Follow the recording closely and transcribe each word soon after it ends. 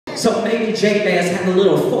So maybe Jabez had a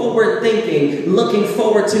little forward thinking, looking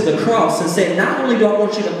forward to the cross, and said, not only do I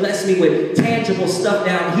want you to bless me with tangible stuff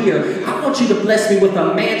down here, I want you to bless me with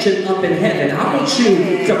a mansion up in heaven. I want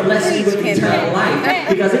you to bless me with eternal life.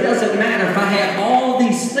 Because it doesn't matter if I have all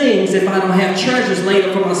these things if I don't have treasures laid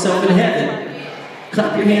up for myself in heaven.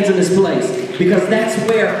 Clap your hands in this place, because that's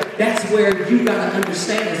where you gotta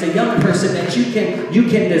understand as a young person that you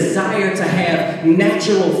can desire to have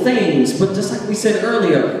natural things, but just like we said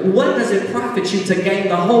earlier, what does it profit you to gain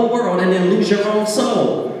the whole world and then lose your own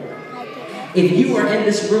soul? If you are in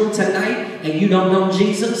this room tonight and you don't know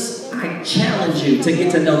Jesus, I challenge you to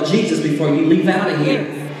get to know Jesus before you leave out of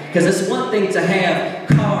here. Because it's one thing to have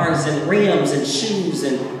cars and rims and shoes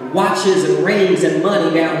and watches and rings and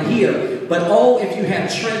money down here. But oh, if you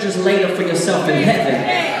have treasures laid up for yourself in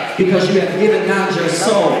heaven, because you have given God your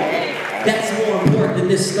soul, that's more important than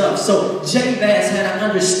this stuff. So Jabez had an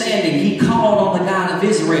understanding. He called on the God of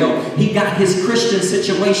Israel. He got his Christian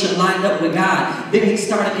situation lined up with God. Then he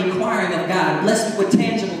started inquiring of God. Bless me with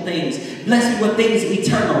tangible things. Bless me with things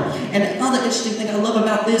eternal. And the other interesting thing I love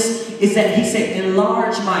about this is that he said,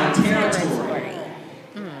 enlarge my territory.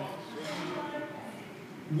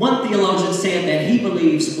 One theologian said that he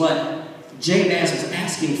believes what Jabez was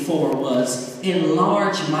asking for was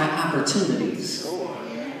enlarge my opportunities.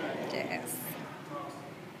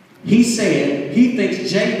 He said he thinks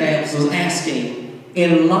Jabez was asking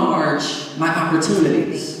enlarge my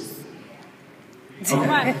opportunities.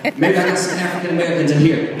 Okay, maybe I got some African Americans in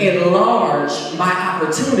here. Enlarge my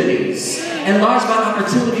opportunities. Enlarge my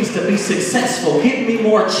opportunities to be successful. Give me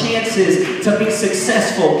more chances to be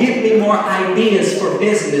successful. Give me more ideas for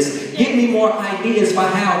business. Give me more ideas for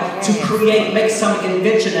how to make some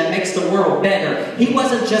invention that makes the world better. He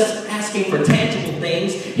wasn't just asking for tangible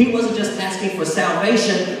things. He wasn't just asking for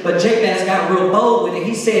salvation, but Jabez got real bold with it.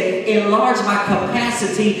 He said, enlarge my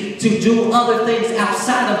capacity to do other things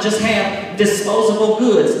outside of just have disposable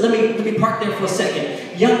goods. Let me park there for a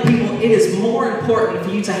second. Young people, it is more important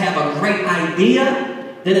for you to have a great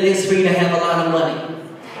idea than it is for you to have a lot of money.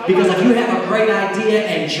 Because if you have a great idea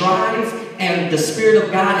and drive and the Spirit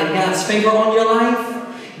of God and God's favor on your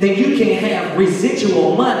life, then you can have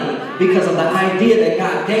residual money because of the idea that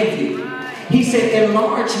God gave you. He said,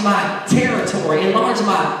 enlarge my territory, enlarge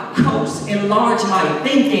my coast, enlarge my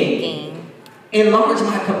thinking, enlarge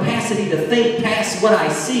my capacity to think past what I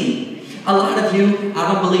see. A lot of you,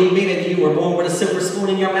 I don't believe many of you were born with a silver spoon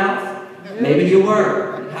in your mouth. Maybe you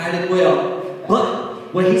were, hide it well.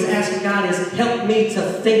 But what he's asking God is, help me to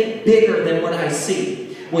think bigger than what I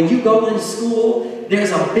see. When you go into school,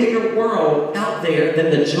 there's a bigger world out there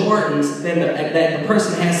than the Jordans that the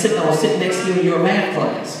person has sitting next to you in your math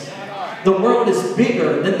class. The world is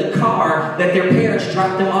bigger than the car that their parents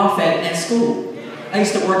dropped them off at school. I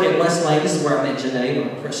used to work at West Lane. This is where I met Janae,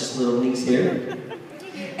 my precious little niece here.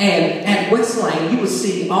 And at West Lane, you would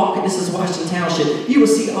see this is Washington Township, you would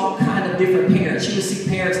see all kind of different parents. You would see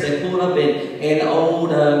parents that pulled up in old,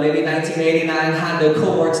 maybe 1989 Honda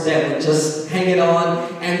Accords that were just hanging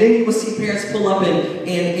on. And then you would see parents pull up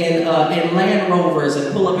in Land Rovers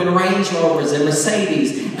and pull up in Range Rovers and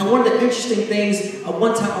Mercedes. And one of the interesting things,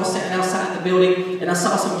 one time I was sitting outside the building and I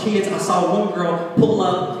saw some kids. I saw one girl pull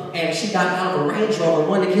up and she got out of a Range Rover.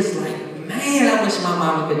 One of the kids was like, man, I wish my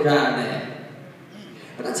mama could drive that.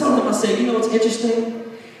 But I told him, I said, you know what's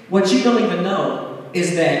interesting? What you don't even know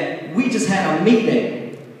is that we just had a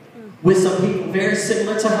meeting with some people very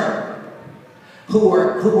similar to her who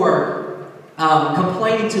were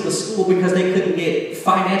complaining to the school because they couldn't get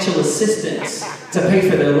financial assistance to pay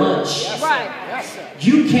for their lunch. That's right. Yes, sir.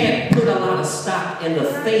 You can't put a lot of stock in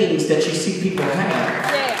the things that you see people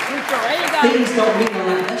have. Yeah, things don't mean a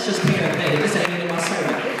lot. That's just parenthetic. This ain't even my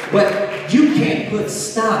sermon. But you can't put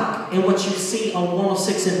stock in what you see on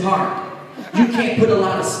 106 in Park. You can't put a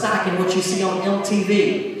lot of stock in what you see on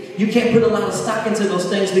MTV. You can't put a lot of stock into those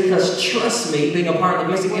things because, trust me, being a part of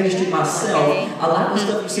the music industry myself, a lot of the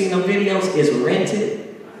stuff you see in those videos is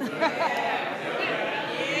rented.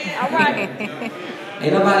 all right.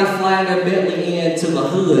 Ain't nobody flying their Bentley into the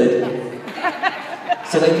hood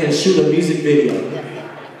so they can shoot a music video.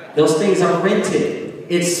 Those things are rented.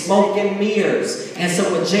 It's smoke and mirrors. And so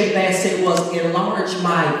what Jabez said was, enlarge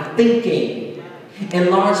my thinking.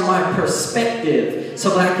 Enlarge my perspective so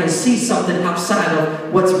that I can see something outside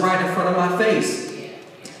of what's right in front of my face.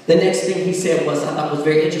 The next thing he said was, I thought was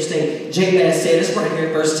very interesting. Jabez said, it's right here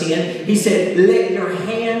in verse 10. He said, let your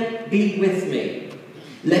hand be with me.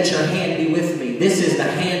 Let your hand be with me. This is the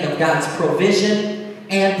hand of God's provision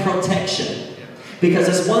and protection. Because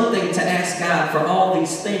it's one thing to ask God for all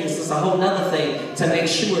these things. It's a whole other thing to make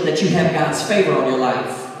sure that you have God's favor on your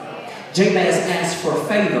life. Jabez asked for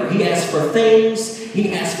favor. He asked for things.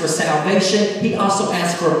 He asked for salvation. He also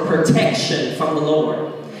asked for protection from the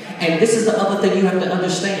Lord. And this is the other thing you have to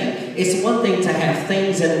understand. It's one thing to have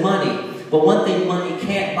things and money, but one thing money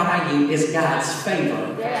can't buy you is God's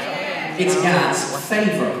favor. It's God's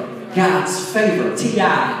favor. God's favor.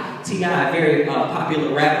 T.I., very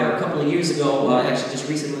popular rapper, a couple of years ago, actually just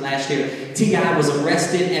recently last year, T.I. was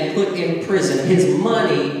arrested and put in prison. His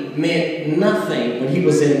money meant nothing when he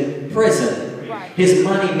was in prison. His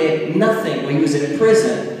money meant nothing when he was in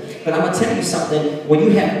prison. But I'm going to tell you something. When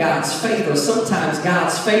you have God's favor, sometimes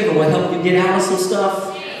God's favor will help you get out of some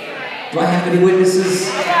stuff. Do I have any witnesses?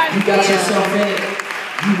 You got yourself in it.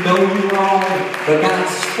 You know you're wrong, but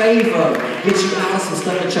God's favor gets you out of some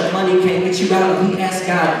stuff that your money can't get you out of. He asked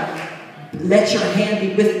God, let your hand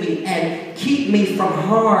be with me and keep me from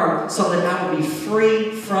harm so that I will be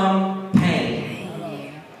free from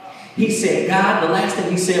pain. He said, God, the last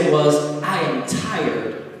thing he said was, I am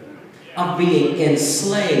tired of being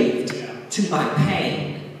enslaved to my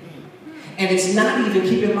pain. And it's not even,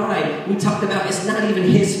 keep in mind, we talked about it's not even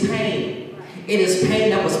his pain. It is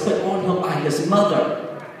pain that was put on him by his mother.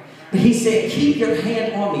 But he said, keep your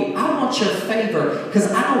hand on me. I want your favor because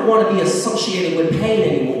I don't want to be associated with pain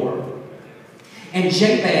anymore. And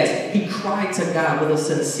Jabez, he cried to God with a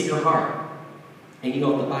sincere heart. And you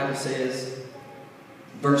know what the Bible says?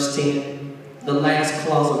 Verse 10, the last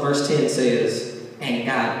clause of verse 10 says, and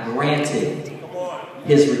God granted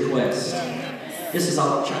his request. This is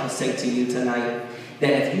all I'm trying to say to you tonight.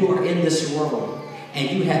 That if you are in this room and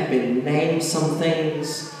you have been named some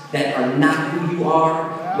things that are not who you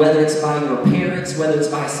are, whether it's by your parents, whether it's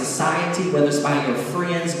by society, whether it's by your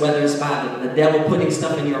friends, whether it's by the devil putting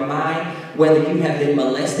stuff in your mind, whether you have been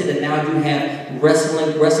molested and now you have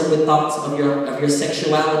wrestled with thoughts of your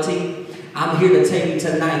sexuality, I'm here to tell you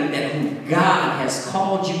tonight that who God has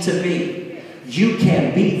called you to be, you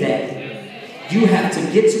can be that. You have to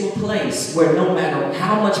get to a place where no matter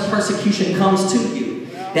how much persecution comes to you,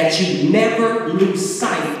 that you never lose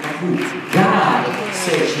sight of who God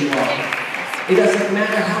says you are. It doesn't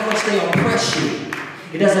matter how much they oppress you.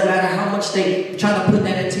 It doesn't matter how much they try to put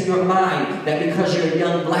that into your mind, that because you're a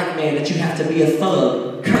young black man that you have to be a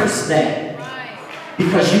thug. Curse that.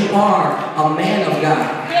 Because you are a man of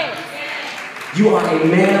God. You are a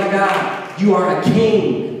man of God. You are a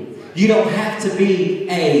king. You don't have to be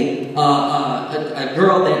a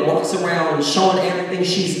girl that walks around showing everything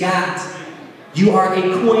she's got. You are a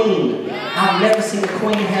queen. I've never seen a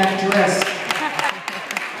queen half-dressed.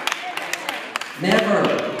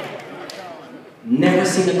 Never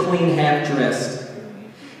seen a queen half-dressed.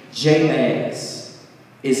 Jabez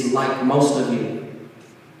is like most of you.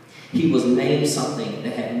 He was named something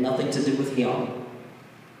that had nothing to do with him.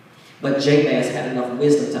 But Jabez had enough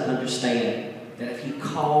wisdom to understand that if he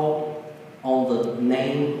called on the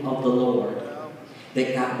name of the Lord,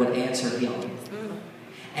 that God would answer him.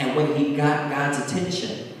 And when he got God's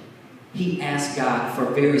attention, he asked God for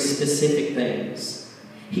very specific things.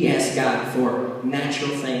 He asked God for natural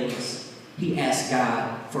things. He asked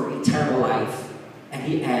God for eternal life. And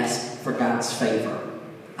he asked for God's favor.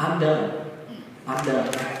 I'm done. I'm done.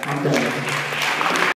 I'm done.